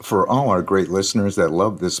For all our great listeners that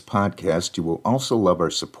love this podcast, you will also love our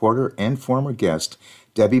supporter and former guest,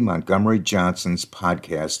 Debbie Montgomery Johnson's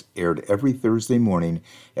podcast, aired every Thursday morning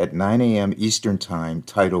at 9 a.m. Eastern Time,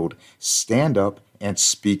 titled Stand Up and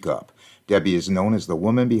Speak Up. Debbie is known as the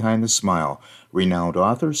woman behind the smile, renowned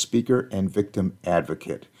author, speaker, and victim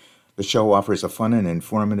advocate. The show offers a fun and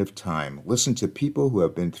informative time. Listen to people who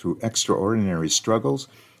have been through extraordinary struggles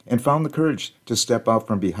and found the courage to step out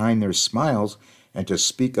from behind their smiles and to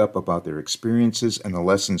speak up about their experiences and the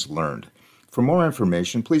lessons learned. For more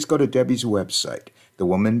information, please go to Debbie's website,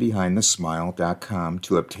 thewomanbehindthesmile.com,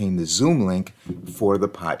 to obtain the Zoom link for the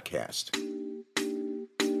podcast.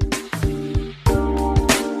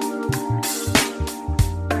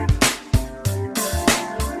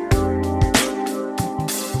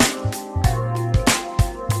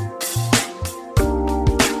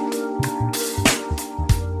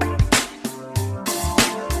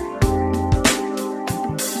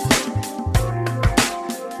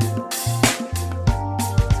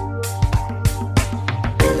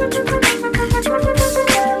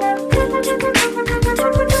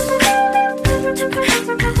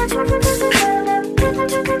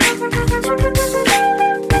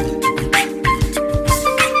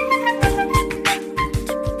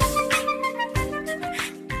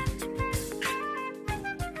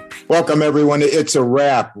 Welcome, everyone, to It's a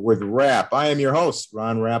Wrap with Rap. I am your host,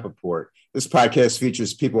 Ron Rappaport. This podcast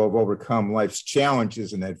features people who have overcome life's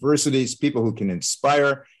challenges and adversities, people who can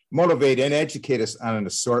inspire, motivate, and educate us on an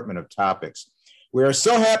assortment of topics. We are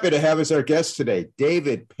so happy to have as our guest today,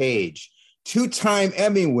 David Page, two-time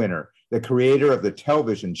Emmy winner, the creator of the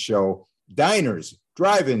television show Diners,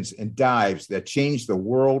 Drive-Ins, and Dives that changed the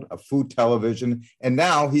world of food television, and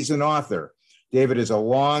now he's an author. David is a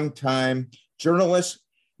longtime journalist,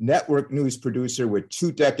 network news producer with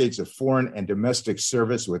 2 decades of foreign and domestic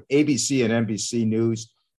service with ABC and NBC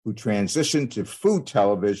News, who transitioned to food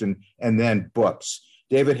television and then books.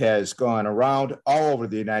 David has gone around all over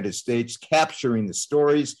the United States, capturing the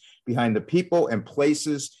stories behind the people and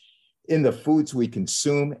places in the foods we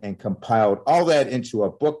consume, and compiled all that into a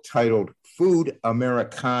book titled Food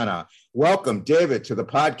Americana. Welcome, David, to the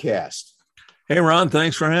podcast. Hey, Ron,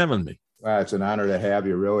 thanks for having me. It's an honor to have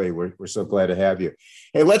you, really. We're so glad to have you.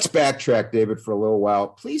 Hey, let's backtrack, David, for a little while.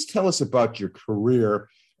 Please tell us about your career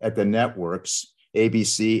at the networks,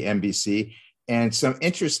 ABC, NBC, and some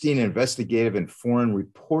interesting investigative and foreign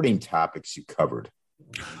reporting topics you covered.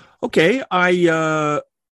 Okay, I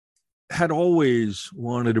had always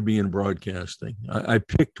wanted to be in broadcasting. I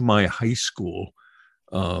picked my high school.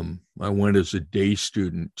 I went as a day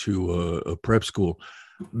student to a prep school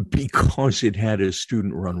because it had a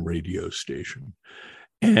student-run radio station.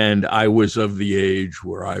 And I was of the age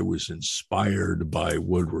where I was inspired by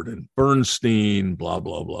Woodward and Bernstein, blah,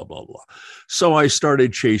 blah, blah, blah, blah. So I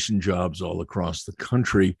started chasing jobs all across the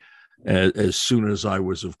country as soon as I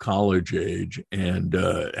was of college age, and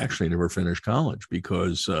actually never finished college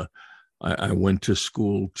because I went to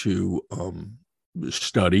school to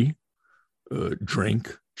study,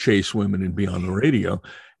 drink, chase women, and be on the radio.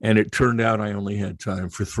 And it turned out I only had time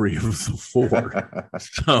for 3 of the 4.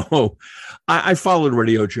 So I followed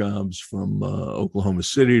radio jobs from Oklahoma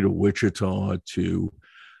City to Wichita to,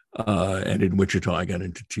 and in Wichita, I got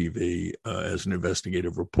into TV as an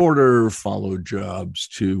investigative reporter, followed jobs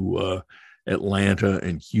to Atlanta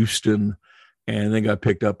and Houston, and then got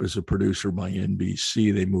picked up as a producer by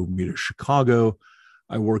NBC. They moved me to Chicago.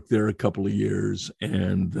 I worked there a couple of years,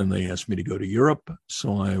 and then they asked me to go to Europe.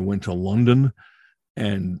 So I went to London,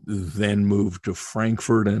 and then moved to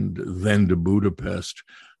Frankfurt and then to Budapest,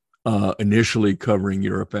 initially covering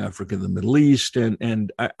Europe, Africa, and the Middle East. And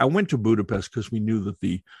I went to Budapest because we knew that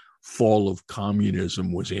the fall of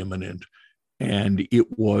communism was imminent. And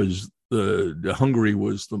it was Hungary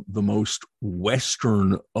was the most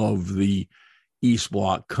Western of the East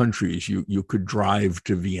Bloc countries. You could drive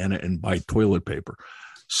to Vienna and buy toilet paper.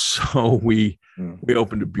 So we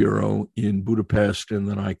opened a bureau in Budapest, and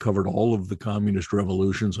then I covered all of the communist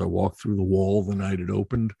revolutions. I walked through the wall the night it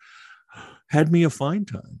opened. Had me a fine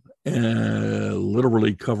time,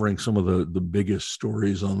 literally covering some of the biggest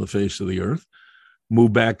stories on the face of the earth.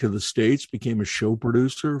 Moved back to the States, became a show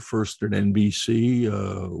producer, first at NBC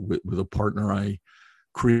with a partner. I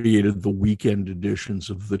created the weekend editions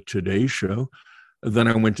of the Today Show. Then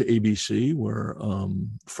I went to ABC, where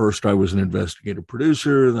first I was an investigative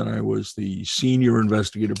producer. Then I was the senior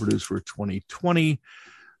investigative producer for 2020.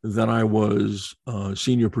 Then I was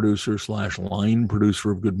senior producer / line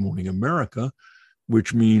producer of Good Morning America,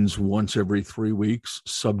 which means once every 3 weeks,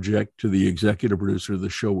 subject to the executive producer, the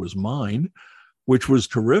show was mine. which was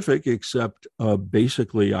terrific, except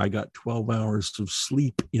basically I got 12 hours of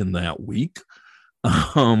sleep in that week.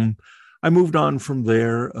 Um, I moved on from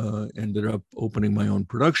there, ended up opening my own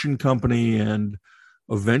production company, and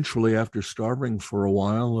eventually, after starving for a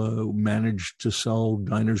while, managed to sell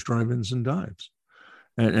diners, drive-ins, and dives.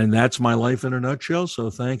 And that's my life in a nutshell. So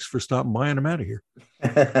thanks for stopping by, and I'm out of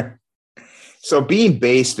here. So, being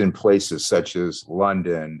based in places such as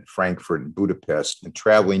London, Frankfurt, and Budapest, and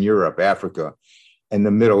traveling Europe, Africa, and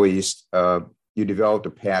the Middle East, you developed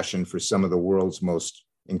a passion for some of the world's most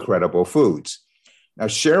incredible foods. Now,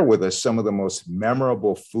 share with us some of the most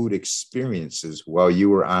memorable food experiences while you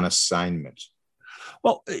were on assignment.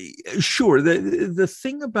 Well, sure. The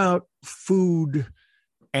thing about food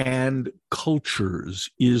and cultures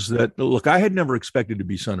is that, look, I had never expected to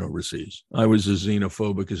be sent overseas. I was as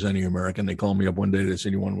xenophobic as any American. They called me up one day. They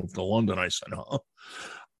said, "You want to move to London?" I said, "Huh."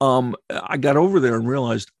 I got over there and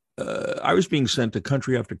realized I was being sent to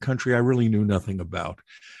country after country I really knew nothing about.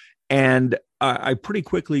 And I pretty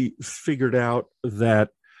quickly figured out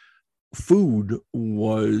that food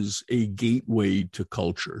was a gateway to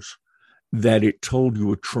cultures, that it told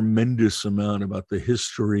you a tremendous amount about the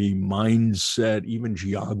history, mindset, even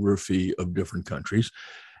geography of different countries,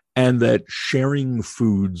 and that sharing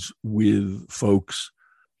foods with folks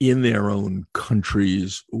in their own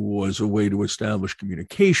countries was a way to establish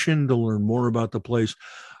communication, to learn more about the place.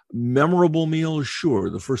 Memorable meals, sure.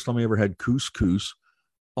 The first time I ever had couscous,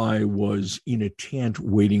 I was in a tent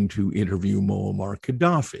waiting to interview Muammar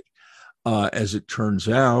Gaddafi. As it turns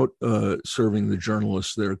out, serving the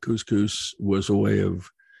journalists there, couscous was a way of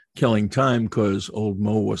killing time because old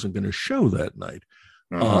Mo wasn't going to show that night.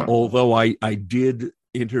 Although I did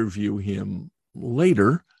interview him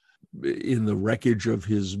later in the wreckage of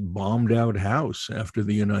his bombed out house after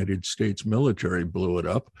the United States military blew it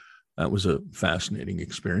up. That was a fascinating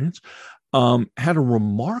experience. Had a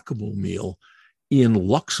remarkable meal in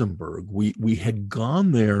Luxembourg. We had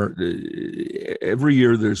gone there. Every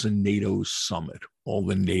year there's a NATO summit. All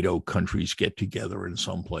the NATO countries get together in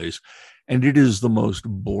some place. And it is the most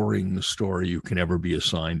boring story you can ever be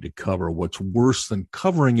assigned to cover. What's worse than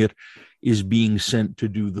covering it is being sent to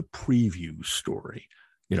do the preview story.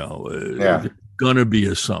 There's gonna be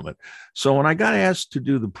a summit. So when I got asked to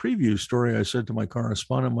do the preview story, I said to my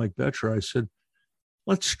correspondent, Mike Betcher, I said,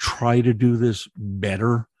 let's try to do this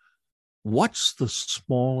better. What's the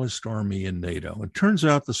smallest army in NATO? It turns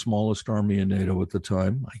out the smallest army in NATO at the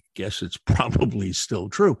time, I guess it's probably still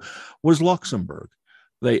true, was Luxembourg.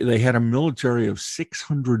 They had a military of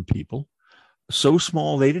 600 people, so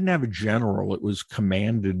small they didn't have a general. It was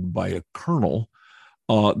commanded by a colonel.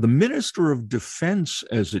 The Minister of Defense,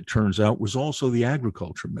 as it turns out, was also the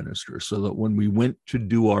agriculture minister, so that when we went to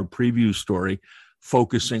do our preview story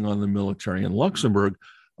focusing on the military in Luxembourg,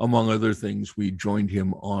 among other things, we joined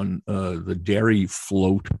him on the dairy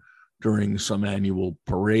float during some annual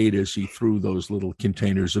parade as he threw those little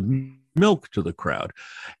containers of milk to the crowd.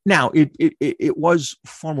 Now, it was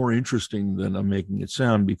far more interesting than I'm making it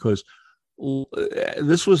sound, because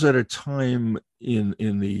this was at a time in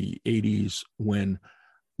the 80s when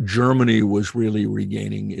Germany was really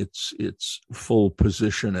regaining its full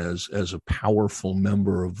position as a powerful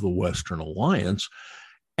member of the Western Alliance.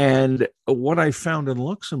 And what I found in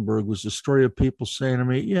Luxembourg was the story of people saying to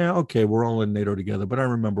me, yeah, okay, we're all in NATO together, but I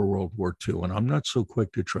remember World War II, and I'm not so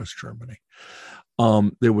quick to trust Germany.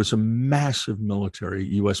 There was a massive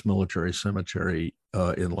U.S. military cemetery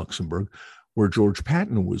in Luxembourg where George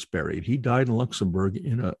Patton was buried. He died in Luxembourg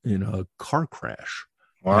in a car crash.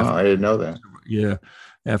 Wow, I didn't know that. Yeah,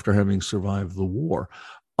 after having survived the war.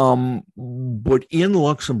 But in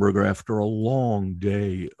Luxembourg, after a long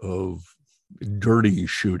day of dirty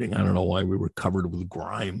shooting, I don't know why we were covered with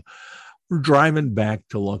grime, we're driving back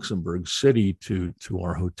to Luxembourg City to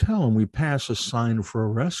our hotel, and we pass a sign for a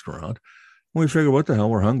restaurant. We figure, what the hell,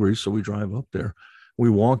 we're hungry, so we drive up there. We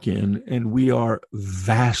walk in, and we are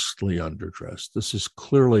vastly underdressed. This is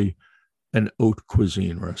clearly an haute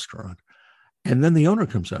cuisine restaurant. And then the owner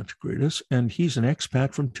comes out to greet us, and he's an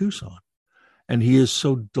expat from Tucson. And he is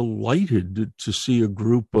so delighted to see a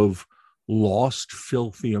group of lost,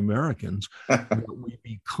 filthy Americans that we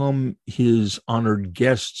become his honored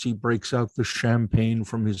guests. He breaks out the champagne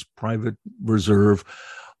from his private reserve.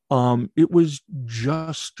 It was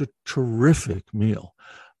just a terrific meal.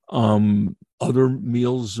 Other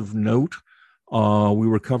meals of note, we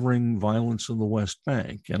were covering violence in the West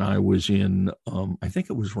Bank, and I was in, I think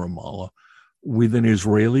it was Ramallah, with an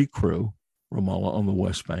Israeli crew, Ramallah on the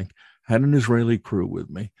West Bank, had an Israeli crew with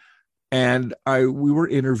me. And we were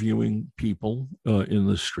interviewing people in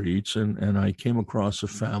the streets, and I came across a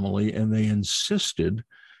family, and they insisted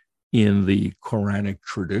in the Quranic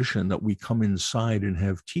tradition that we come inside and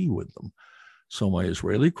have tea with them. So my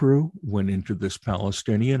Israeli crew went into this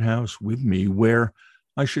Palestinian house with me, where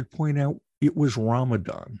I should point out it was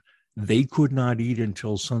Ramadan. They could not eat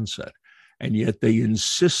until sunset, and yet they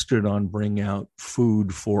insisted on bringing out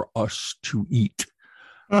food for us to eat.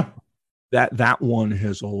 Huh. That one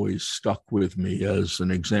has always stuck with me as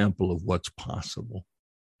an example of what's possible.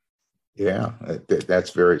 Yeah,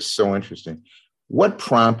 that's so interesting. What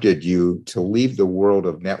prompted you to leave the world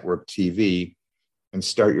of network TV and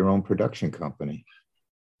start your own production company?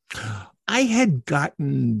 I had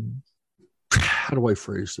gotten, how do I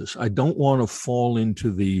phrase this? I don't want to fall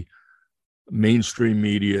into the mainstream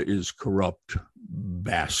media is corrupt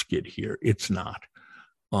basket here. It's not.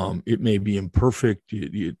 It may be imperfect.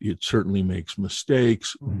 It certainly makes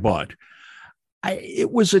mistakes, but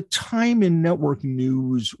it was a time in network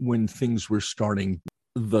news when things were starting.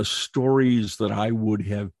 The stories that I would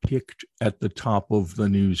have picked at the top of the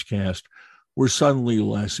newscast were suddenly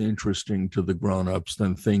less interesting to the grown-ups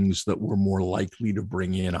than things that were more likely to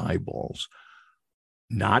bring in eyeballs.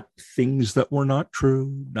 Not things that were not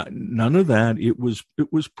true, none of that. It was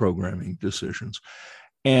programming decisions.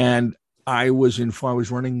 And I was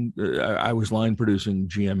line producing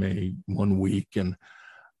GMA one week, and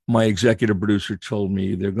my executive producer told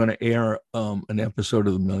me they're going to air an episode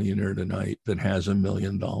of The Millionaire tonight that has $1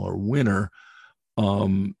 million winner.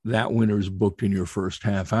 That winner is booked in your first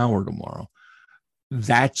half hour tomorrow.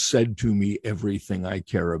 That said to me, everything I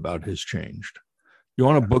care about has changed. You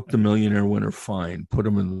want to book the millionaire winner, fine. Put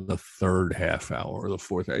them in the third half hour or the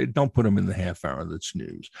fourth. Don't put them in the half hour that's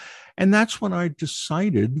news. And that's when I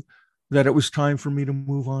decided that it was time for me to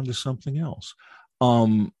move on to something else.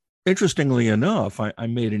 Interestingly enough, I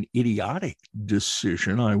made an idiotic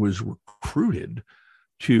decision. I was recruited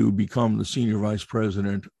to become the senior vice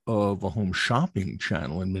president of a home shopping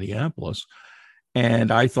channel in Minneapolis.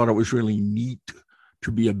 And I thought it was really neat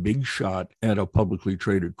to be a big shot at a publicly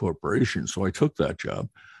traded corporation. So I took that job.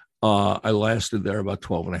 I lasted there about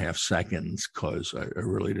 12 and a half seconds because I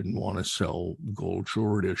really didn't want to sell gold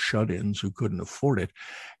jewelry to shut-ins who couldn't afford it.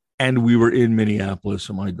 And we were in Minneapolis,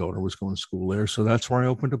 and my daughter was going to school there. So that's where I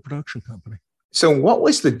opened a production company. So what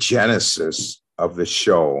was the genesis of the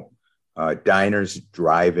show, Diners,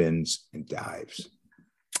 Drive-Ins, and Dives?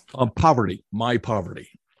 Poverty, my poverty.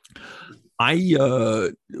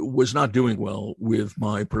 I was not doing well with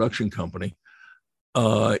my production company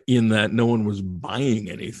in that no one was buying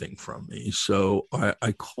anything from me. So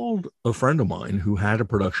I called a friend of mine who had a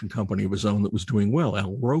production company of his own that was doing well,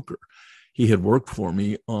 Al Roker. He had worked for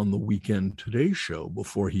me on the Weekend Today show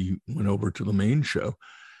before he went over to the main show.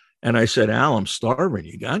 And I said, Al, I'm starving.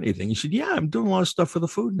 You got anything? He said, yeah, I'm doing a lot of stuff for the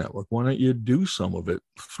Food Network. Why don't you do some of it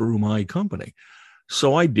through my company?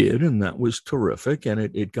 So I did, and that was terrific. And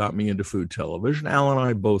it got me into food television. Al and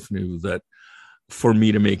I both knew that for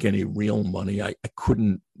me to make any real money, I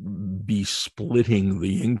couldn't be splitting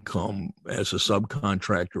the income as a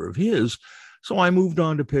subcontractor of his. So I moved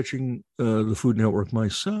on to pitching the Food Network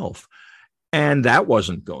myself. And that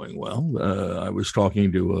wasn't going well. I was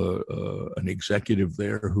talking to an executive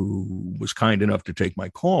there who was kind enough to take my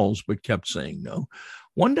calls, but kept saying no.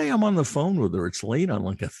 One day I'm on the phone with her. It's late on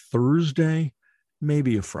like a Thursday,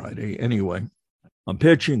 maybe a Friday. Anyway, I'm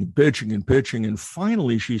pitching. And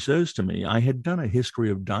finally she says to me, I had done a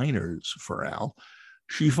history of diners for Al.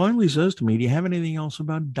 She finally says to me, do you have anything else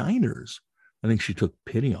about diners? I think she took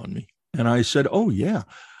pity on me. And I said, oh, yeah.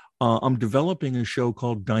 I'm developing a show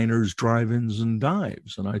called Diners, Drive-Ins, and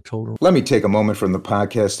Dives. And I told her, let me take a moment from the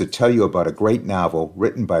podcast to tell you about a great novel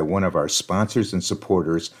written by one of our sponsors and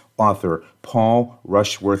supporters, author Paul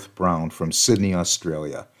Rushworth Brown from Sydney,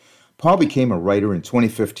 Australia. Paul became a writer in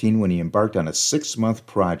 2015 when he embarked on a 6-month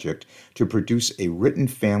project to produce a written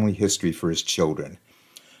family history for his children.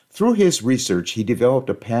 Through his research, he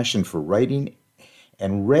developed a passion for writing,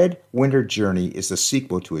 and Red Winter Journey is the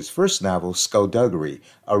sequel to his first novel, Skullduggery,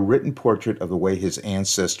 a written portrait of the way his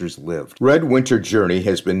ancestors lived. Red Winter Journey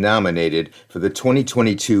has been nominated for the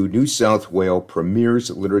 2022 New South Wales Premier's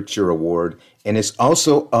Literature Award and is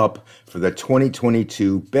also up for the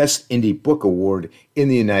 2022 Best Indie Book Award in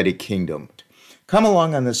the United Kingdom. Come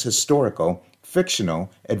along on this historical,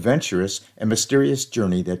 fictional, adventurous, and mysterious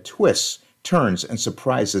journey that twists, turns, and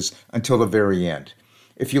surprises until the very end.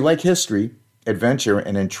 If you like history, adventure,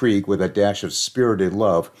 and intrigue with a dash of spirited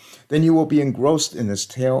love, then you will be engrossed in this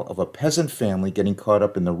tale of a peasant family getting caught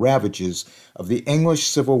up in the ravages of the English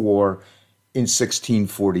Civil War in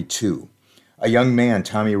 1642. A young man,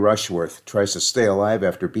 Tommy Rushworth, tries to stay alive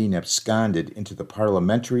after being absconded into the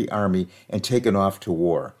Parliamentary Army and taken off to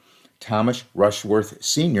war. Thomas Rushworth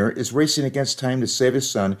Sr. is racing against time to save his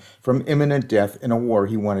son from imminent death in a war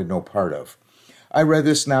he wanted no part of. I read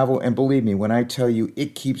this novel, and believe me when I tell you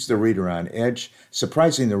it keeps the reader on edge,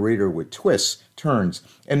 surprising the reader with twists, turns,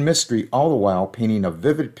 and mystery, all the while painting a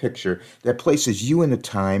vivid picture that places you in the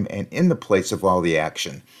time and in the place of all the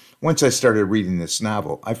action. Once I started reading this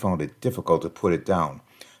novel, I found it difficult to put it down.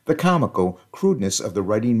 The comical crudeness of the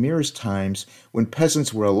writing mirrors times when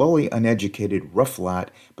peasants were a lowly, uneducated, rough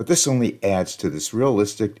lot, but this only adds to this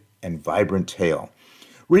realistic and vibrant tale.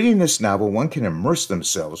 Reading this novel, one can immerse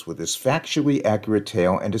themselves with this factually accurate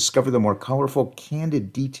tale and discover the more colorful,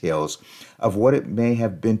 candid details of what it may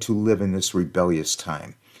have been to live in this rebellious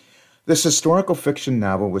time. This historical fiction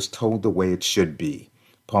novel was told the way it should be.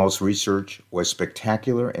 Paul's research was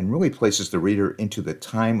spectacular and really places the reader into the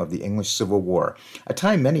time of the English Civil War, a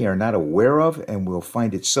time many are not aware of and will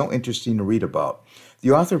find it so interesting to read about.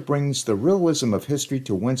 The author brings the realism of history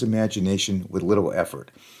to one's imagination with little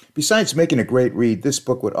effort. Besides making a great read, this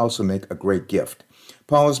book would also make a great gift.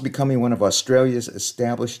 Paul is becoming one of Australia's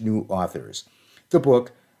established new authors. The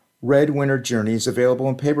book, Red Winter Journey, is available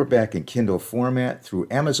in paperback and Kindle format through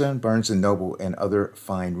Amazon, Barnes & Noble, and other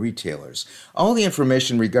fine retailers. All the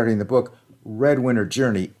information regarding the book, Red Winter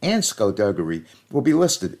Journey, and Skullduggery will be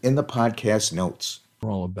listed in the podcast notes.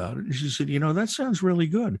 All about it. She said, that sounds really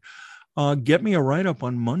good. Get me a write-up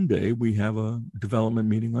on Monday. We have a development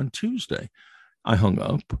meeting on Tuesday. I hung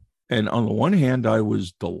up. And on the one hand, I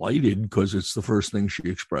was delighted because it's the first thing she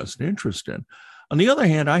expressed interest in. On the other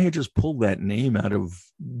hand, I had just pulled that name out of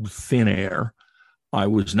thin air. I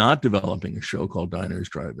was not developing a show called Diners,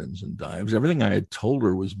 Drive-Ins, and Dives. Everything I had told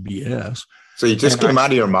her was BS. So you just came out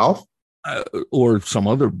of your mouth? Or some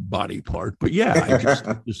other body part. But yeah,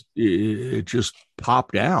 it just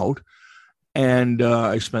popped out. And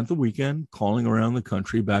I spent the weekend calling around the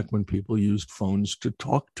country back when people used phones to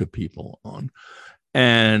talk to people on,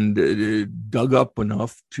 and dug up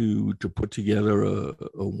enough to put together a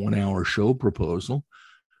 1 hour show proposal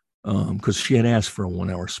because she had asked for a 1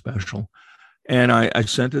 hour special. And I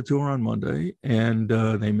sent it to her on Monday, and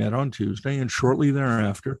they met on Tuesday. And shortly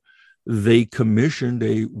thereafter, they commissioned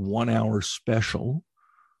a 1 hour special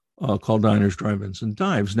called Diners, Drive-Ins, and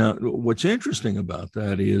Dives. Now, what's interesting about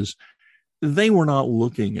that is they were not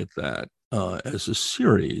looking at that as a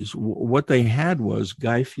series. What they had was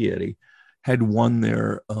Guy Fieri had won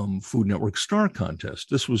their Food Network Star Contest.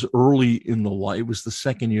 This was early in the life. It was the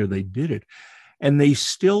second year they did it. And they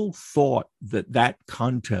still thought that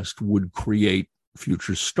contest would create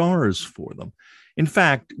future stars for them. In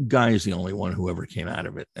fact, Guy is the only one who ever came out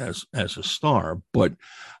of it as a star. But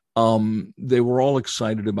they were all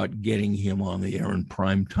excited about getting him on the air in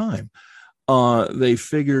prime time. They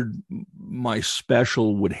figured my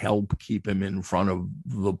special would help keep him in front of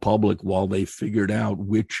the public while they figured out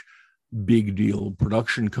which big deal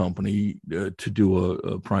production company to do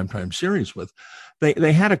a primetime series with.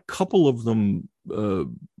 They had a couple of them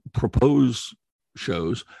propose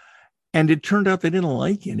shows, and it turned out they didn't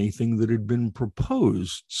like anything that had been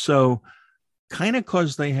proposed. So kind of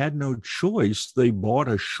because they had no choice, they bought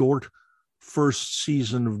a short first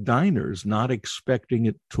season of Diners, not expecting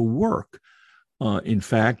it to work. In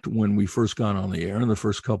fact, when we first got on the air and the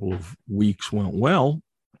first couple of weeks went well,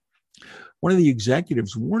 one of the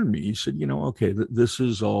executives warned me. He said, okay, this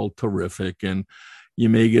is all terrific and you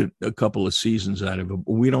may get a couple of seasons out of it,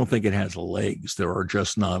 but we don't think it has legs. There are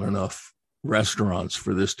just not enough restaurants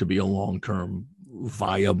for this to be a long-term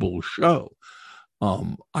viable show.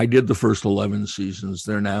 I did the first 11 seasons.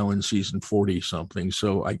 They're now in season 40 something.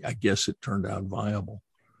 So I guess it turned out viable.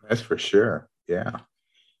 That's for sure. Yeah.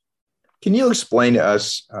 Can you explain to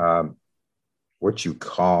us what you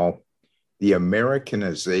call the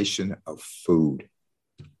Americanization of food?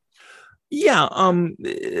 Yeah.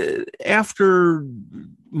 After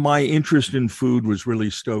my interest in food was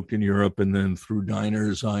really stoked in Europe, and then through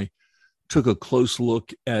Diners, I took a close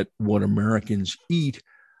look at what Americans eat.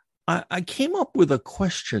 I came up with a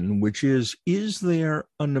question, which is there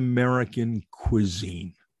an American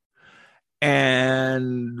cuisine?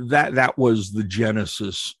 And that was the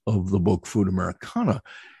genesis of the book Food Americana.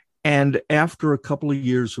 And after a couple of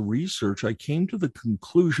years of research, I came to the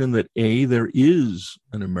conclusion that A, there is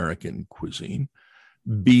an American cuisine.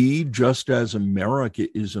 B, just as America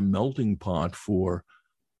is a melting pot for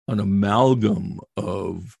an amalgam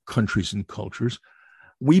of countries and cultures,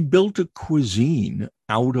 we built a cuisine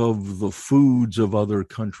out of the foods of other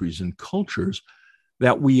countries and cultures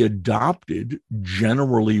that we adopted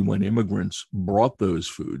generally when immigrants brought those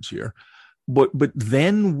foods here. But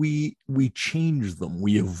then we changed them,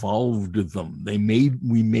 we evolved them. We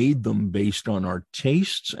made them based on our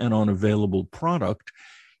tastes and on available product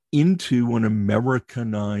into an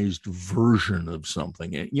Americanized version of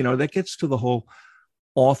something. That gets to the whole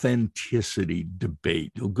authenticity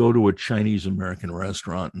debate. You'll go to a Chinese American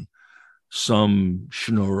restaurant and some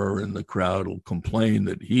schnorrer in the crowd will complain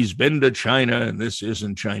that he's been to China and this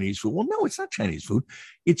isn't Chinese food. Well, no, it's not Chinese food.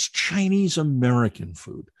 It's Chinese American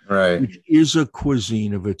food, right, which is a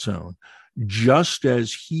cuisine of its own. Just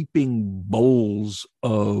as heaping bowls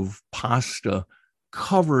of pasta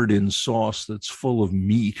covered in sauce that's full of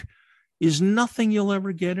meat is nothing you'll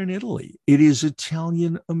ever get in Italy. It is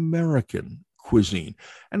Italian American cuisine.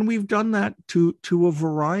 And we've done that to a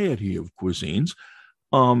variety of cuisines.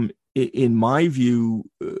 In my view,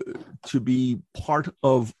 to be part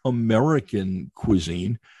of American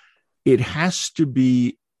cuisine, it has to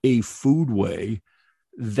be a foodway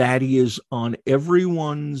that is on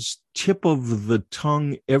everyone's tip of the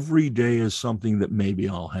tongue every day as something that maybe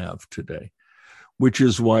I'll have today, which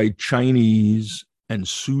is why Chinese and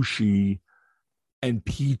sushi and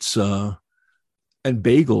pizza and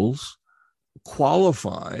bagels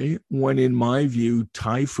qualify when, in my view,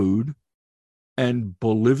 Thai food and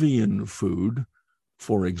Bolivian food,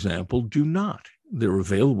 for example, do not. They're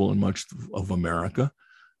available in much of America.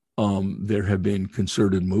 There have been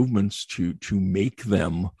concerted movements to make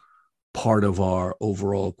them part of our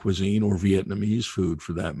overall cuisine, or Vietnamese food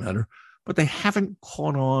for that matter, but they haven't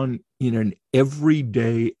caught on in an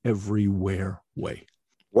everyday, everywhere way.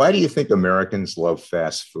 Why do you think Americans love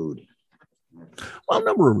fast food? Well, a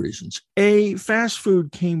number of reasons. Fast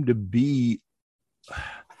food came to be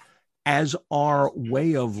as our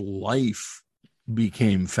way of life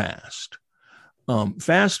became fast.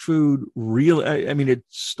 Fast food really, it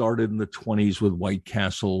started in the 1920s with White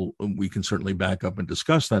Castle. We can certainly back up and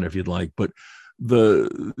discuss that if you'd like, but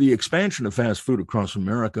the expansion of fast food across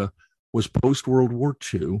America was post-World War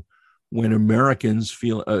II, when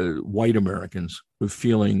white Americans were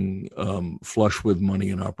feeling flush with money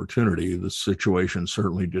and opportunity. The situation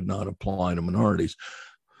certainly did not apply to minorities.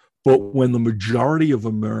 But when the majority of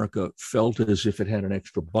America felt as if it had an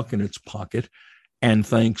extra buck in its pocket, and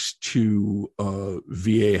thanks to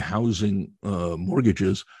VA housing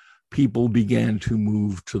mortgages, people began to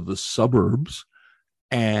move to the suburbs,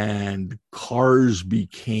 and cars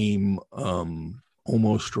became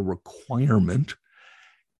almost a requirement.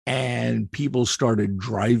 And people started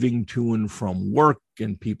driving to and from work,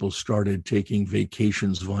 and people started taking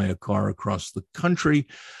vacations via car across the country.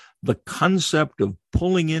 The concept of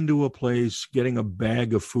pulling into a place, getting a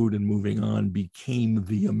bag of food and moving on became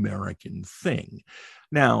the American thing.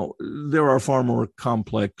 Now, there are far more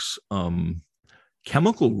complex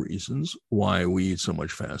chemical reasons why we eat so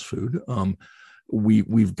much fast food.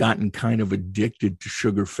 We've gotten kind of addicted to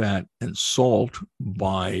sugar, fat, and salt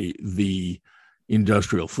by the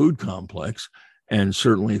industrial food complex, and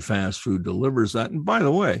certainly fast food delivers that. And by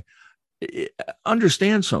the way,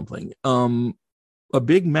 understand something. A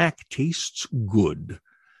Big Mac tastes good.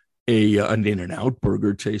 An In-N-Out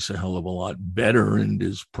burger tastes a hell of a lot better and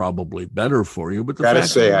is probably better for you. But gotta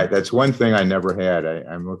say, that's one thing I never had.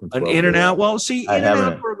 I'm looking for an In-N-Out. Well, see,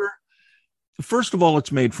 In-N-Out burger. First of all,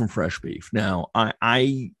 it's made from fresh beef. Now,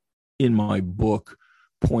 I in my book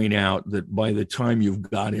point out that by the time you've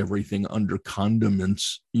got everything under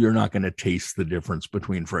condiments, you're not going to taste the difference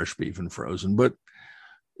between fresh beef and frozen. But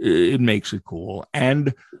it makes it cool.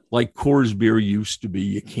 And like Coors beer used to be,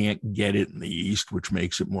 you can't get it in the East, which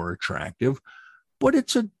makes it more attractive. But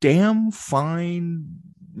it's a damn fine,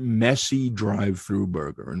 messy drive-through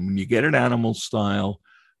burger. And when you get it animal style,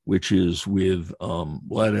 which is with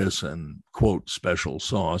lettuce and, quote, special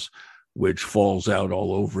sauce, which falls out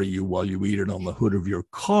all over you while you eat it on the hood of your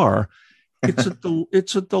car,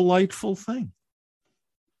 it's a delightful thing.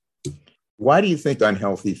 Why do you think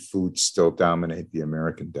unhealthy foods still dominate the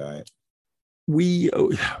American diet? We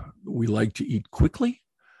like to eat quickly.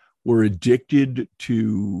 We're addicted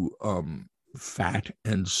to fat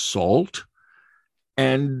and salt.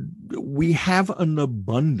 And we have an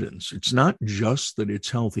abundance. It's not just that it's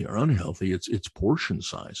healthy or unhealthy, it's portion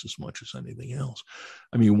size as much as anything else.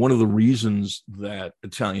 I mean, one of the reasons that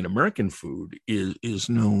Italian American food is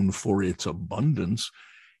known for its abundance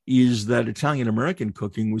is that Italian American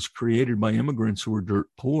cooking was created by immigrants who were dirt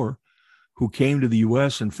poor, who came to the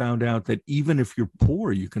US and found out that even if you're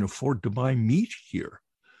poor, you can afford to buy meat here.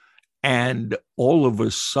 And all of a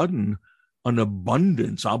sudden, an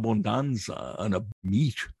abbondanza, and a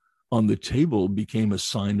meat on the table became a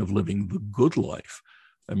sign of living the good life.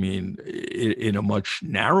 I mean, in a much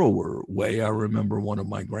narrower way, I remember one of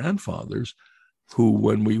my grandfathers who,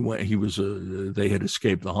 when we went, they had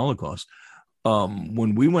escaped the Holocaust.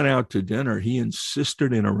 When we went out to dinner, he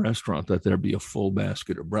insisted in a restaurant that there be a full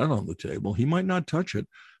basket of bread on the table. He might not touch it,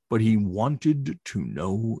 but he wanted to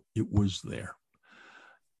know it was there.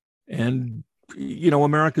 And,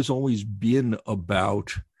 America's always been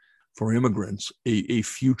about, for immigrants, a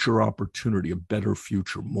future opportunity, a better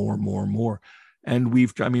future, more. And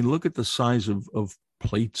look at the size of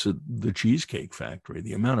plates at the Cheesecake Factory.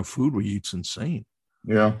 The amount of food we eat's insane.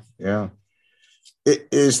 Yeah.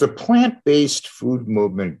 Is the plant-based food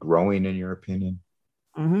movement growing, in your opinion?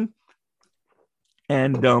 Mm-hmm.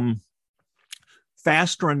 And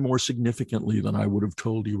faster and more significantly than I would have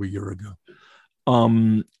told you a year ago.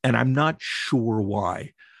 And I'm not sure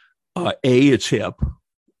why. It's hip.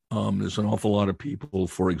 There's an awful lot of people,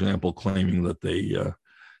 for example, claiming that they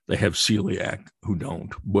have celiac who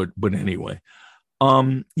don't. But anyway,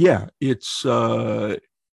 it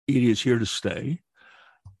is here to stay.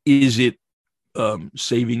 Is it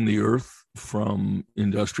saving the earth from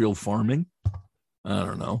industrial farming? I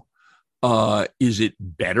don't know. Is it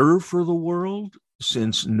better for the world,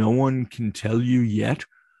 since no one can tell you yet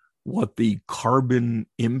what the carbon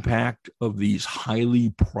impact of these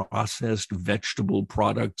highly processed vegetable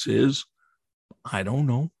products is? I don't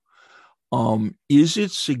know. Is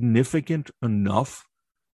it significant enough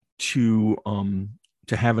to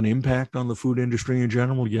have an impact on the food industry in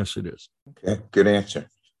general? Yes, it is. Okay, good answer.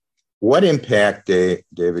 What impact,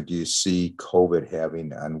 David, do you see COVID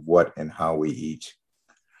having on what and how we eat?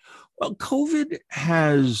 Well, COVID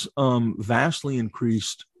has vastly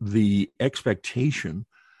increased the expectation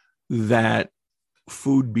that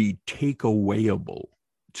food be takeawayable,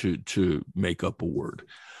 to make up a word.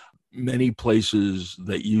 Many places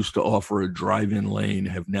that used to offer a drive-in lane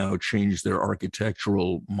have now changed their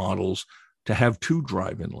architectural models to have 2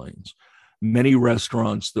 drive-in lanes. Many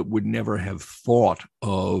restaurants that would never have thought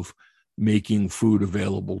of making food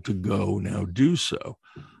available to go now do so.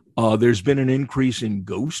 There's been an increase in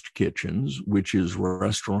ghost kitchens, which is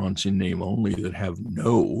restaurants in name only that have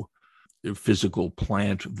no physical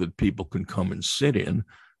plant that people can come and sit in,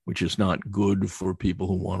 which is not good for people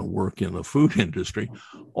who want to work in the food industry.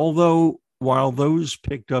 Although, while those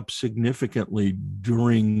picked up significantly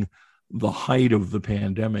during the height of the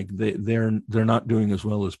pandemic, they're not doing as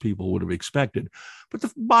well as people would have expected. But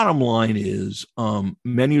the bottom line is,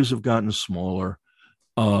 menus have gotten smaller.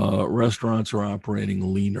 Restaurants are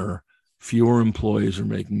operating leaner. Fewer employees are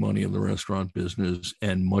making money in the restaurant business,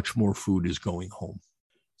 and much more food is going home.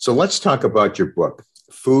 So let's talk about your book,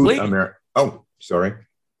 Food America. Oh, sorry.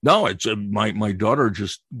 No, it's my daughter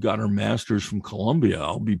just got her master's from Columbia.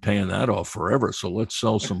 I'll be paying that off forever. So let's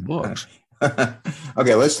sell some books.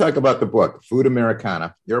 Okay, let's talk about the book, Food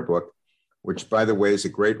Americana, your book, which, by the way, is a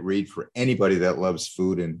great read for anybody that loves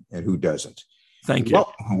food and who doesn't. Thank you.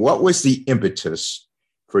 What was the impetus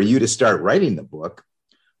for you to start writing the book?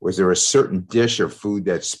 Was there a certain dish or food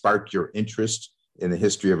that sparked your interest in the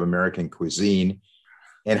history of American cuisine?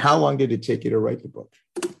 And how long did it take you to write the book?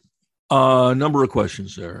 A number of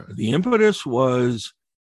questions there. The impetus was,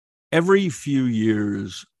 every few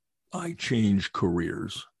years I change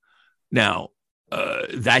careers. Now,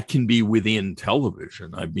 that can be within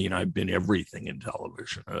television. I've been everything in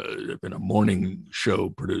television. I've been a morning show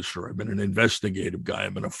producer. I've been an investigative guy.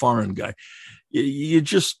 I've been a foreign guy.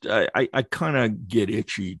 I kind of get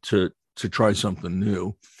itchy to try something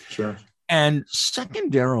new. Sure. And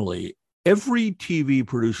secondarily, every TV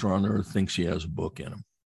producer on earth thinks he has a book in him,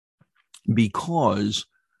 because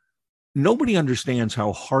nobody understands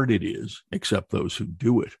how hard it is, except those who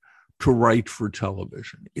do it, to write for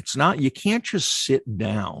television. You can't just sit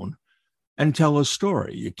down and tell a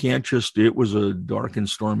story. You can't just, it was a dark and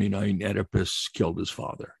stormy night and Oedipus killed his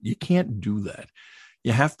father. You can't do that.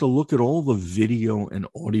 You have to look at all the video and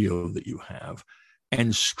audio that you have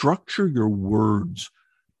and structure your words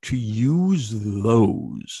to use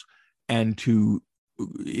those and to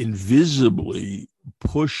invisibly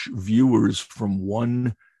push viewers from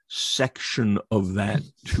one section of that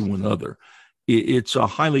to another. It's a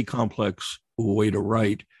highly complex way to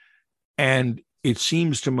write. And it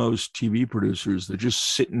seems to most TV producers that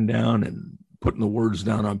just sitting down and putting the words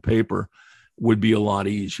down on paper would be a lot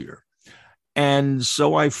easier. And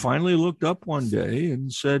so I finally looked up one day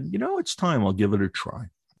and said, it's time. I'll give it a try.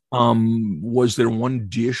 Was there one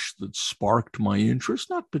dish that sparked my interest?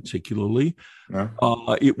 Not particularly.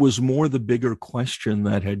 No. It was more the bigger question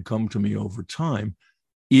that had come to me over time.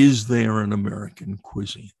 Is there an American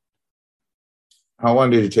cuisine? How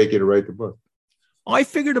long did it take you to write the book? I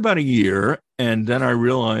figured about a year, and then I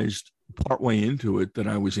realized partway into it that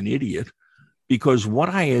I was an idiot, because what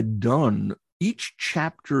I had done, each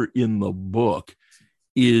chapter in the book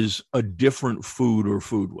is a different food or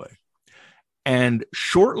foodway. And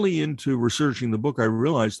shortly into researching the book, I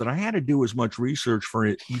realized that I had to do as much research for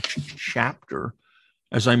each chapter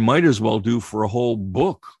as I might as well do for a whole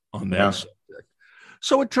book on that subject.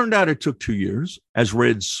 So it turned out it took 2 years. As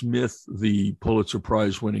Red Smith, the Pulitzer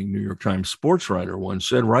Prize-winning New York Times sports writer, once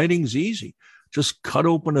said, writing's easy. Just cut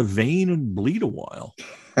open a vein and bleed a while.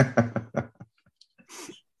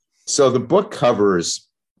 So the book covers,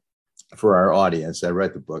 for our audience, I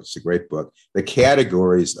read the book, it's a great book, the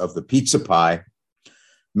categories of the pizza pie,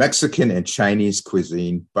 Mexican and Chinese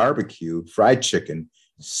cuisine, barbecue, fried chicken,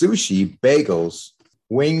 sushi, bagels,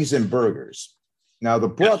 wings, and burgers. Now, the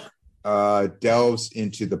book delves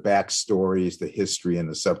into the backstories, the history, and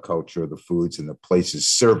the subculture of the foods and the places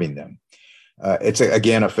serving them. It's,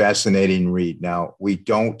 again, a fascinating read. Now, we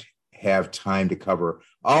don't have time to cover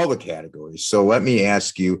all the categories, so let me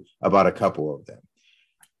ask you about a couple of them.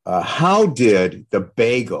 How did the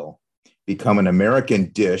bagel become an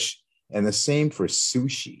American dish, and the same for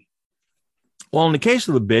sushi? Well, in the case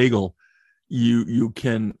of the bagel, you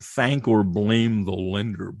can thank or blame the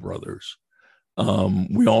Lender brothers.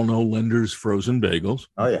 We all know Lender's frozen bagels.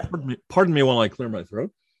 Oh, yeah. Pardon me while I clear my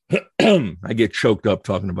throat. I get choked up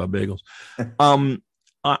talking about bagels.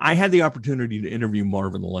 I had the opportunity to interview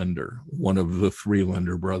Marvin Lender, one of the three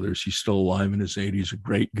Lender brothers. He's still alive in his 80s, a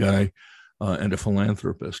great guy and a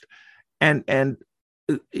philanthropist. And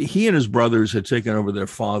he and his brothers had taken over their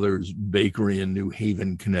father's bakery in New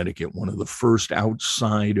Haven, Connecticut, one of the first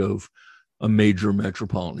outside of a major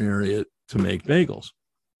metropolitan area to make bagels.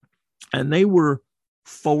 And they were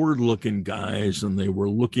forward-looking guys, and they were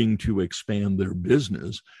looking to expand their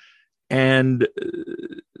business. And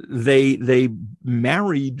they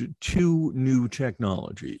married two new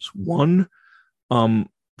technologies. One,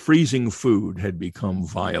 freezing food had become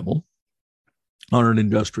viable on an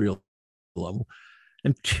industrial level.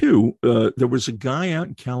 And two, there was a guy out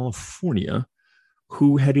in California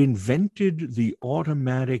who had invented the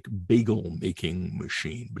automatic bagel making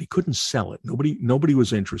machine, but he couldn't sell it. Nobody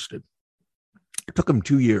was interested. It took him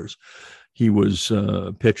 2 years. He was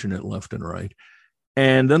pitching it left and right.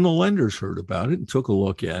 And then the Lenders heard about it and took a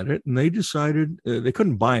look at it, and they decided they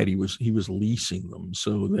couldn't buy it. He was leasing them.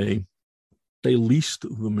 So they leased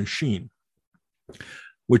the machine,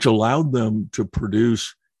 which allowed them to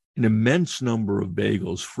produce an immense number of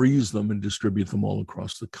bagels, freeze them, and distribute them all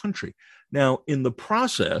across the country. Now, in the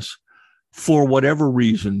process, for whatever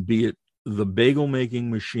reason, be it the bagel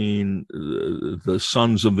making machine, the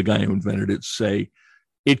sons of the guy who invented it say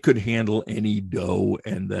it could handle any dough,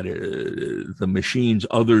 and that the machines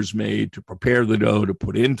others made to prepare the dough to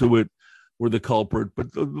put into it were the culprit.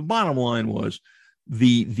 But the bottom line was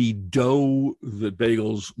the dough that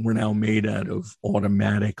bagels were now made out of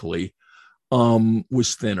automatically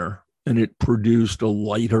was thinner, and it produced a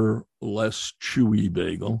lighter, less chewy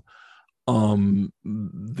bagel.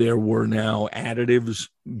 There were now additives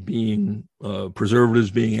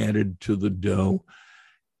preservatives being added to the dough.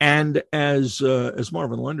 And as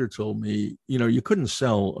Marvin Lender told me, you couldn't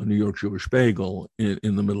sell a New York Jewish bagel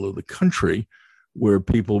in the middle of the country where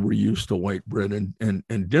people were used to white bread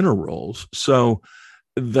and dinner rolls. So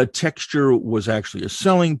the texture was actually a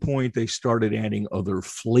selling point. They started adding other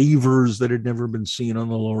flavors that had never been seen on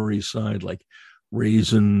the Lower East Side, like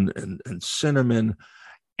raisin and cinnamon.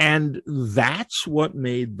 And that's what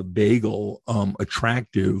made the bagel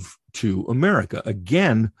attractive to America.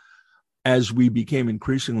 Again, as we became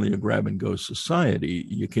increasingly a grab-and-go society,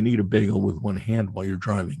 you can eat a bagel with one hand while you're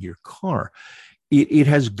driving your car. It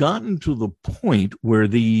has gotten to the point where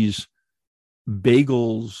these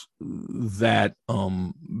bagels that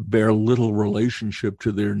bear little relationship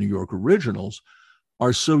to their New York originals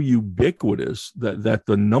are so ubiquitous that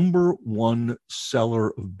the number one seller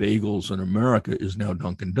of bagels in America is now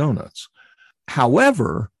Dunkin' Donuts.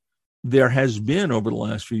 However, there has been over the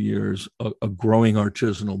last few years a growing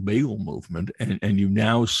artisanal bagel movement, and you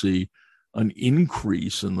now see an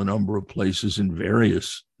increase in the number of places in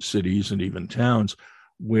various cities and even towns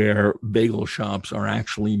where bagel shops are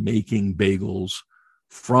actually making bagels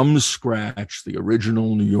from scratch, the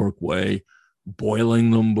original New York way, boiling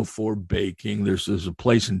them before baking. There's a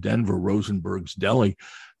place in Denver, Rosenberg's Deli,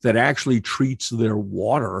 that actually treats their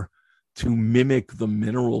water to mimic the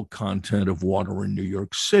mineral content of water in New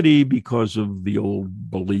York City because of the old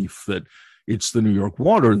belief that it's the New York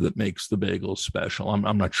water that makes the bagels special.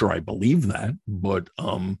 I'm not sure I believe that, but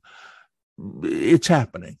it's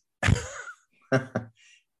happening.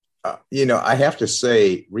 I have to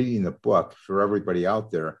say, reading the book for everybody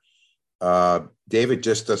out there, David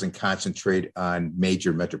just doesn't concentrate on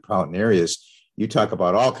major metropolitan areas. You talk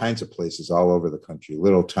about all kinds of places all over the country,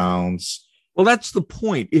 little towns. Well, that's the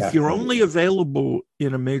point. If you're only available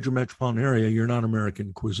in a major metropolitan area, you're not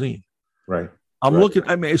American cuisine. Right.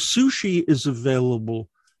 Sushi is available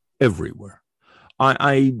everywhere.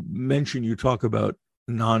 I mentioned, you talk about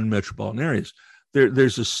non-metropolitan areas.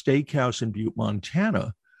 There's a steakhouse in Butte,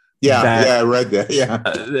 Montana. Yeah, I read that. Yeah,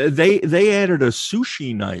 they added a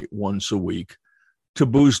sushi night once a week to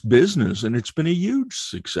boost business, and it's been a huge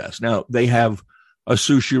success. Now they have a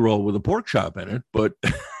sushi roll with a pork chop in it, but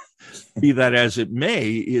be that as it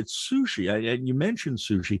may, it's sushi. And you mentioned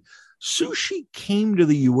sushi. Sushi came to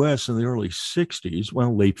the U.S. in the early 60s,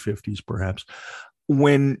 well, late 50s perhaps,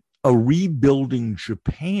 when a rebuilding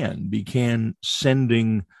Japan began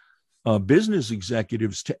sending business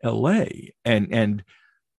executives to L.A. and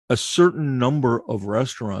a certain number of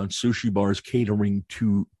restaurants, sushi bars catering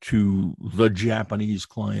to the Japanese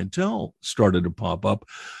clientele started to pop up,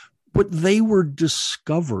 but they were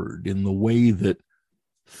discovered in the way that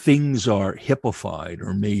things are hippified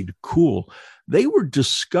or made cool. They were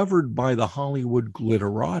discovered by the Hollywood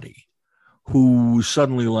glitterati, who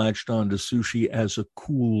suddenly latched onto sushi as a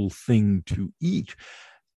cool thing to eat.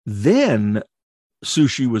 Then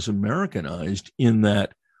sushi was Americanized in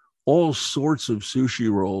that all sorts of sushi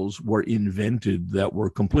rolls were invented that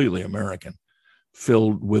were completely American,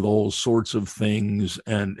 filled with all sorts of things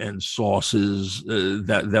and sauces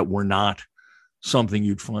that were not something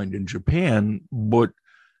you'd find in Japan. But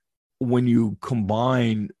when you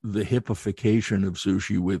combine the hippification of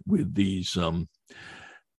sushi with these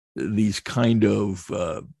kind of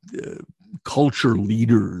culture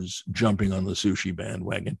leaders jumping on the sushi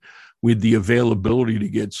bandwagon, with the availability to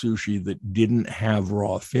get sushi that didn't have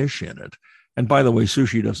raw fish in it. And by the way,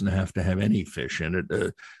 sushi doesn't have to have any fish in it.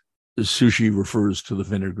 Sushi refers to the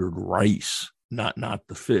vinegared rice, not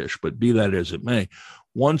the fish, but be that as it may,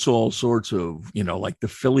 once all sorts of, like the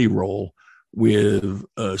Philly roll with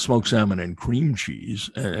smoked salmon and cream cheese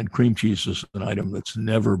is an item that's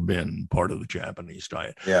never been part of the Japanese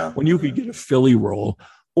diet. Yeah. When you could get a Philly roll,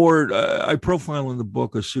 or I profile in the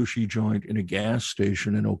book a sushi joint in a gas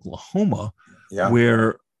station in Oklahoma,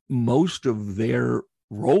 where most of their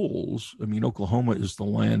rolls, Oklahoma is the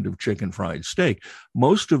land of chicken fried steak.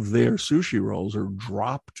 Most of their sushi rolls are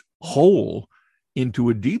dropped whole into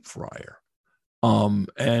a deep fryer.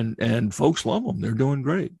 And folks love them. They're doing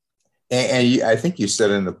great. And I think you said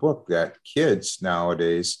in the book that kids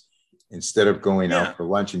nowadays, instead of going out for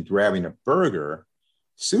lunch and grabbing a burger,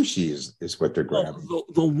 sushi is what they're grabbing.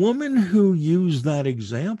 The woman who used that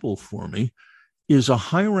example for me is a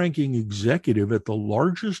high-ranking executive at the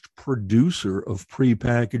largest producer of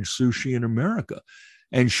prepackaged sushi in America.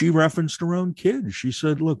 And she referenced her own kids. She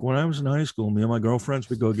said, look, when I was in high school, me and my girlfriends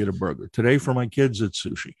would go get a burger. Today, for my kids, it's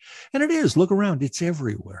sushi. And it is. Look around. It's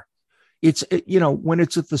everywhere. It's, when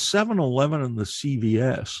it's at the 7-Eleven and the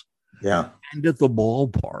CVS, and at the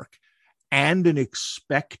ballpark, and an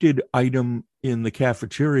expected item in the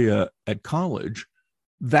cafeteria at college,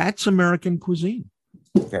 that's American cuisine.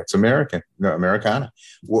 That's American, no, Americana.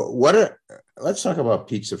 Let's talk about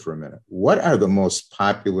pizza for a minute. What are the most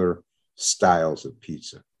popular styles of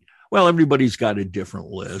pizza? Well, everybody's got a different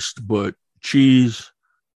list, but cheese,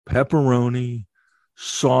 pepperoni,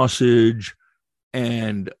 sausage,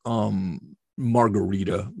 and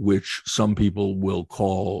margarita, which some people will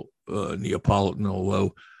call Neapolitan,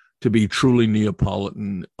 although to be truly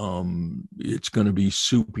Neapolitan, it's going to be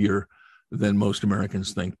soupier than most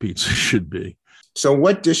Americans think pizza should be. So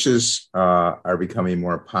what dishes are becoming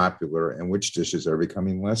more popular and which dishes are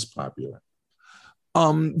becoming less popular?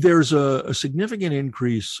 There's a significant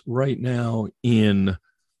increase right now in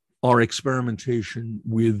our experimentation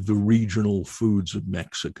with the regional foods of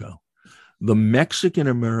Mexico. The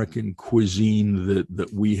Mexican-American cuisine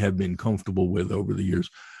that we have been comfortable with over the years,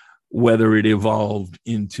 whether it evolved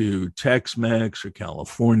into Tex-Mex or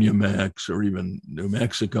California Mex or even New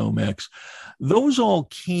Mexico Mex, those all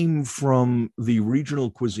came from the regional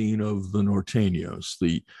cuisine of the Norteños,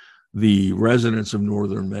 the residents of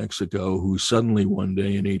northern Mexico who suddenly one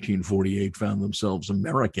day in 1848 found themselves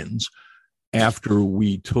Americans after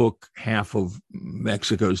we took half of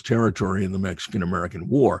Mexico's territory in the Mexican-American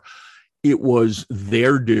War. It was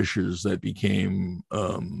their dishes that became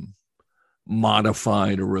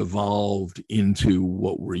modified or evolved into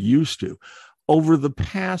what we're used to. Over the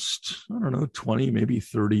past, 20, maybe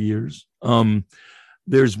 30 years,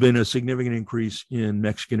 there's been a significant increase in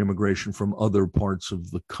Mexican immigration from other parts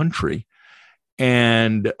of the country.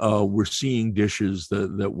 And we're seeing dishes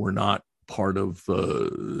that were not part of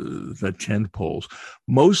the tent poles.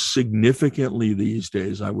 Most significantly these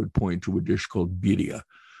days, I would point to a dish called birria,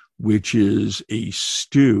 which is a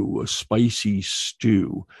spicy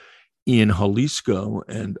stew in Jalisco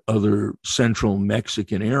and other central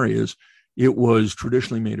Mexican areas. It was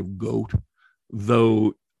traditionally made of goat,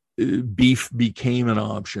 though beef became an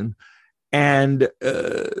option. And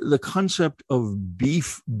the concept of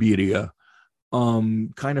beef birria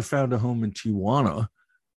kind of found a home in Tijuana,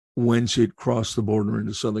 whence it crossed the border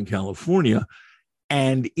into Southern California.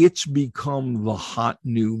 And it's become the hot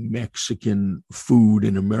new Mexican food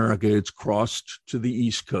in America. It's crossed to the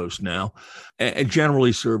East Coast now, and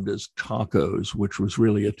generally served as tacos, which was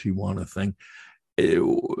really a Tijuana thing.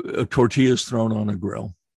 A tortilla is thrown on a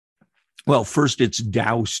grill. Well, first it's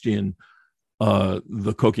doused in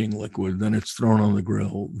the cooking liquid, then it's thrown on the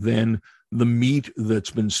grill. Then the meat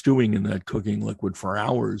that's been stewing in that cooking liquid for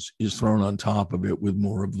hours is thrown on top of it with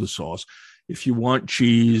more of the sauce. If you want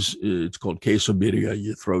cheese, it's called queso birria.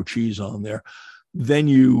 You throw cheese on there. Then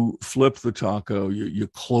you flip the taco, you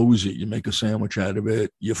close it, you make a sandwich out of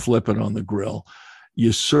it, you flip it on the grill.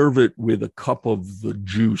 You serve it with a cup of the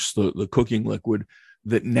juice, the cooking liquid,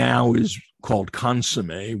 that now is called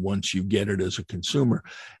consomme once you get it as a consumer.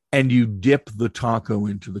 And you dip the taco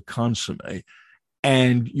into the consomme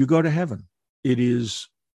and you go to heaven. It is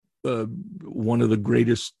one of the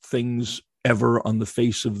greatest things ever on the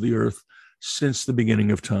face of the earth since the beginning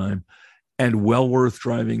of time, and well worth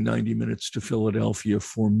driving 90 minutes to Philadelphia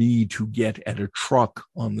for me to get at a truck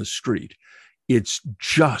on the street. It's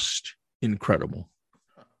just incredible.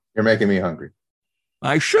 You're making me hungry.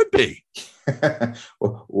 I should be.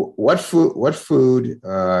 What food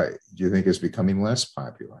do you think is becoming less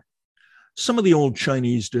popular? Some of the old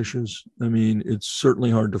Chinese dishes. I mean, it's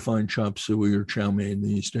certainly hard to find chop suey or chow mein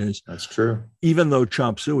these days. That's true. Even though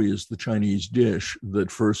chop suey is the Chinese dish that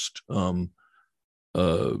first launched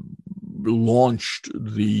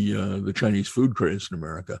the Chinese food craze in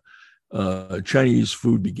America. Chinese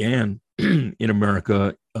food began in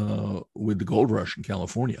America with the gold rush in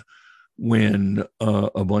California, when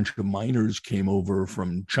a bunch of miners came over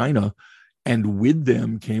from China, and with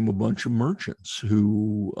them came a bunch of merchants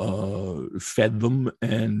who fed them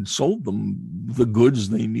and sold them the goods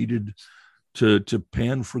they needed to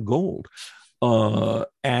pan for gold.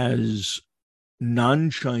 As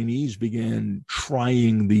non-Chinese began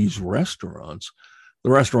trying these restaurants, the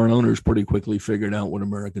restaurant owners pretty quickly figured out what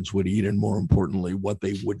Americans would eat and, more importantly, what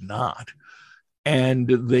they would not. And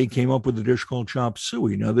they came up with a dish called chop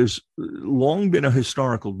suey. Now, there's long been a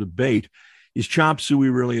historical debate. Is chop suey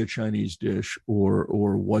really a Chinese dish,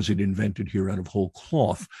 or was it invented here out of whole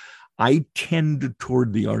cloth? I tend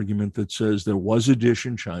toward the argument that says there was a dish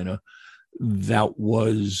in China that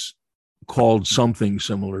was called something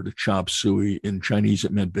similar to chop suey. In Chinese,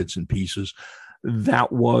 it meant bits and pieces.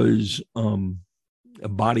 That was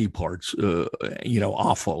body parts,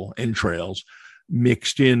 offal, entrails,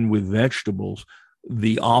 mixed in with vegetables.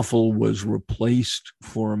 The offal was replaced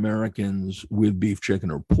for Americans with beef,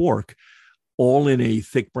 chicken, or pork, all in a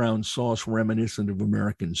thick brown sauce reminiscent of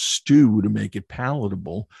American stew to make it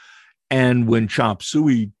palatable. And when chop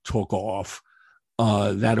suey took off,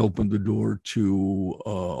 that opened the door to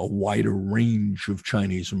a wider range of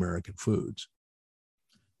Chinese American foods.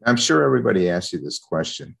 I'm sure everybody asks you this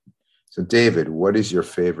question. So, David, what is your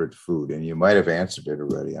favorite food? And you might have answered it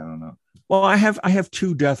already. I don't know. Well, I have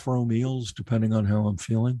two death row meals, depending on how I'm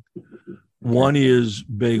feeling. One is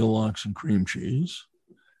bagel, lox, and cream cheese.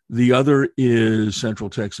 The other is Central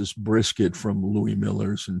Texas brisket from Louis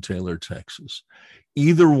Miller's in Taylor, Texas.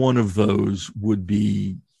 Either one of those would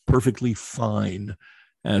be perfectly fine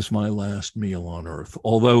as my last meal on earth.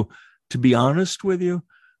 Although, to be honest with you,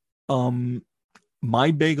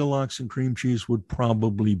 my bagel, lox, and cream cheese would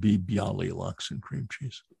probably be bialy lox and cream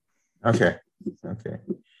cheese. Okay.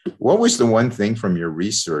 What was the one thing from your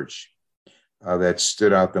research that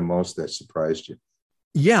stood out the most, that surprised you?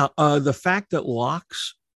 Yeah, the fact that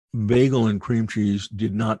lox, bagel, and cream cheese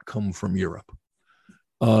did not come from Europe.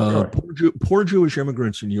 Poor Jewish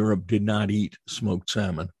immigrants in Europe did not eat smoked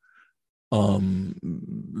salmon.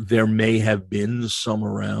 There may have been some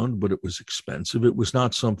around, but it was expensive. It was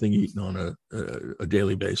not something eaten on a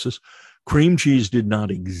daily basis. Cream cheese did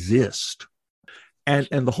not exist. And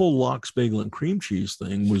the whole lox, bagel, and cream cheese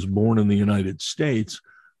thing was born in the United States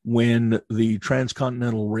when the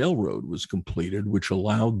Transcontinental Railroad was completed, which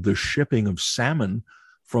allowed the shipping of salmon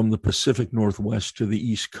from the Pacific Northwest to the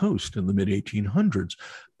East Coast in the mid-1800s.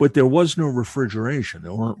 But there was no refrigeration.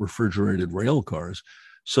 There weren't refrigerated rail cars.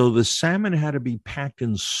 So the salmon had to be packed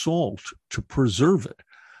in salt to preserve it.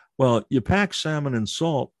 Well, you pack salmon in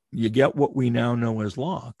salt, you get what we now know as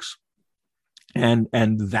lox. And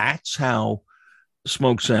that's how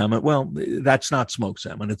smoked salmon, well, that's not smoked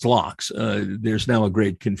salmon, it's lox. There's now a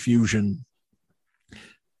great confusion.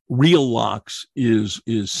 Real lox is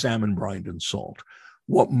salmon brined in salt.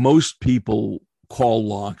 What most people call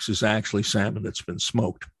lox is actually salmon that's been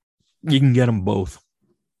smoked. You can get them both.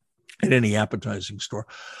 at any appetizing store.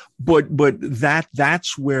 But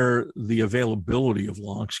that's where the availability of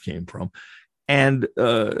lox came from. And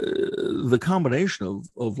the combination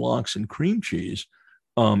of lox and cream cheese,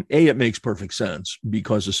 it makes perfect sense,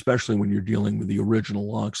 because especially when you're dealing with the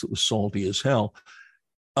original lox that was salty as hell,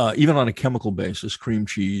 even on a chemical basis, cream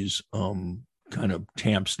cheese kind of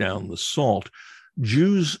tamps down the salt.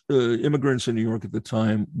 Jews, immigrants in New York at the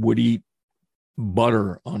time, would eat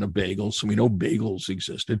butter on a bagel, so we know bagels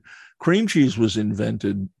existed. Cream cheese was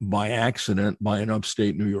invented by accident by an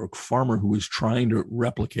upstate New York farmer who was trying to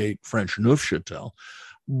replicate French Neufchâtel.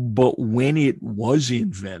 But when it was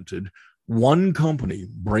invented, one company,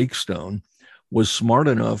 Breakstone, was smart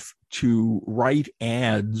enough to write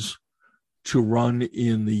ads to run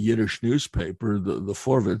in the Yiddish newspaper, the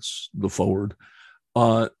Vorwärts, the Forward,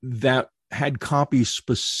 that had copies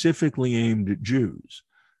specifically aimed at Jews,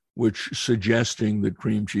 which suggesting that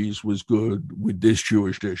cream cheese was good with this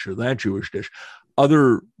Jewish dish or that Jewish dish.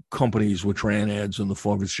 Other companies which ran ads in the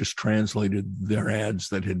Vorwärts just translated their ads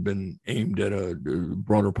that had been aimed at a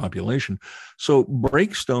broader population. So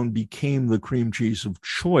Breakstone became the cream cheese of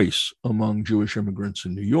choice among Jewish immigrants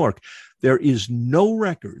in New York. There is no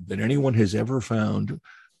record that anyone has ever found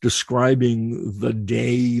describing the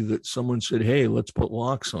day that someone said, hey, let's put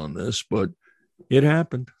lox on this, but it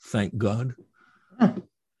happened, thank God.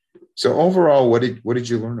 So overall, what did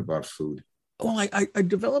you learn about food? Well, I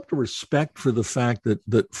developed a respect for the fact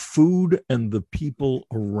that food and the people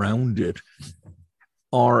around it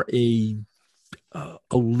are a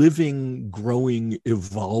living, growing,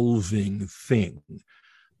 evolving thing,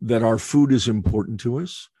 that our food is important to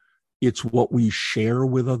us. It's what we share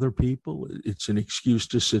with other people. It's an excuse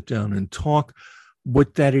to sit down and talk,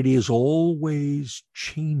 but that it is always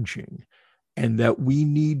changing, and that we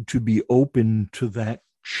need to be open to that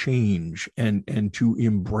change and to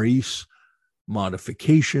embrace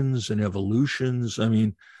modifications and evolutions. I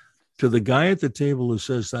mean, to the guy at the table who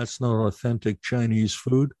says that's not authentic Chinese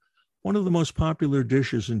food, one of the most popular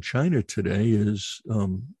dishes in China today is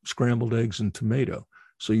scrambled eggs and tomato.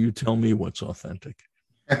 So you tell me what's authentic.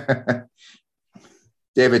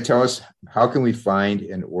 David, tell us, how can we find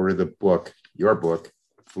and order the book, your book,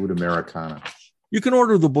 Food Americana? You can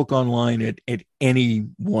order the book online at any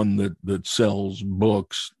one that sells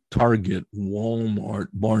books, Target, Walmart,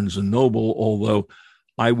 Barnes & Noble, although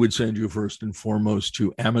I would send you first and foremost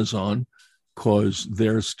to Amazon, because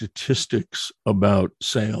their statistics about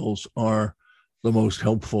sales are the most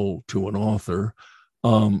helpful to an author.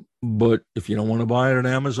 But if you don't want to buy it at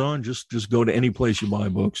Amazon, just go to any place you buy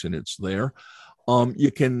books and it's there.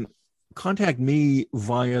 You can contact me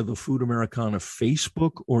via the Food Americana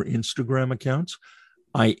Facebook or Instagram accounts.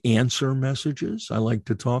 I answer messages. I like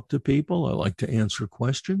to talk to people. I like to answer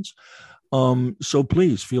questions. So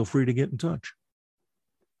please feel free to get in touch.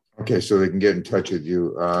 Okay, so they can get in touch with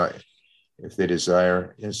you if they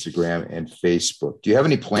desire, Instagram and Facebook. Do you have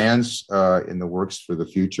any plans in the works for the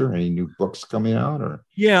future? Any new books coming out, or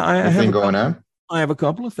anything going on? I have a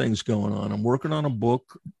couple of things going on. I'm working on a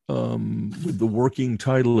book with the working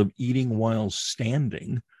title of Eating While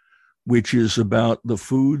Standing, which is about the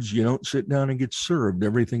foods you don't sit down and get served.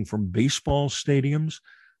 Everything from baseball stadiums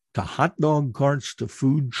to hot dog carts to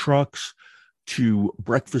food trucks to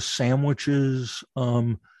breakfast sandwiches.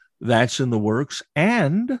 That's in the works.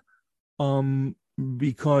 And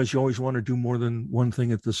because you always want to do more than one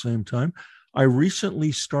thing at the same time, I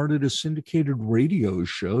recently started a syndicated radio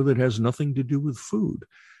show that has nothing to do with food.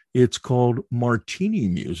 It's called Martini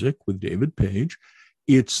Music with David Page.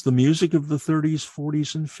 It's the music of the 30s,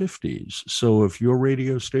 40s, and 50s. So if your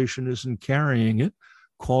radio station isn't carrying it,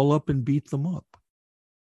 call up and beat them up.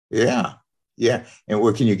 Yeah. And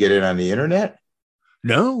where can you get it on the internet?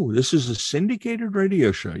 No, this is a syndicated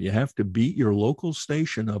radio show. You have to beat your local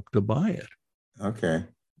station up to buy it. Okay.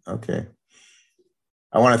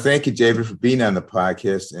 I want to thank you, David, for being on the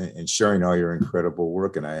podcast and sharing all your incredible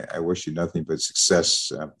work. And I wish you nothing but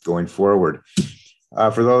success going forward.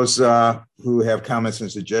 For those who have comments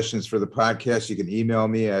and suggestions for the podcast, you can email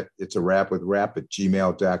me at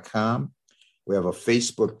itsawrapwithrap@gmail.com. We have a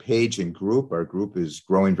Facebook page and group. Our group is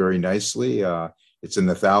growing very nicely. It's in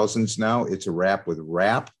the thousands now. It's a Wrap with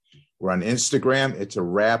Rap. We're on Instagram. It's a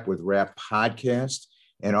Wrap with Rap podcast.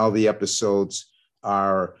 And all the episodes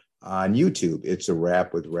are on YouTube. It's a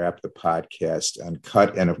Wrap with Rap, the podcast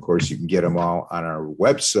uncut. And of course, you can get them all on our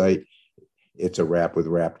website. It's a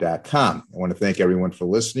wrapwithrap.com. I want to thank everyone for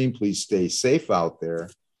listening. Please stay safe out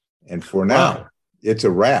there. And for now, it's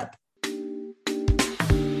a wrap.